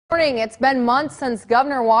Morning. It's been months since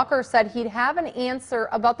Governor Walker said he'd have an answer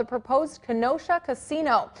about the proposed Kenosha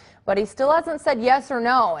casino, but he still hasn't said yes or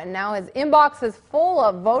no, and now his inbox is full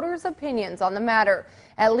of voters' opinions on the matter,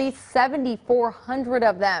 at least 7,400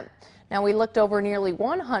 of them. Now, we looked over nearly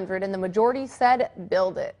 100, and the majority said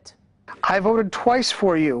build it. I voted twice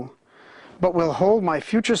for you, but will hold my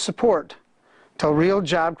future support till real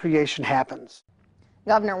job creation happens.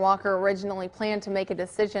 Governor Walker originally planned to make a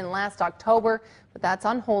decision last October, but that's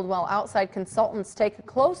on hold while outside consultants take a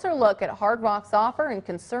closer look at Hard Rock's offer and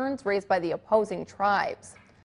concerns raised by the opposing tribes.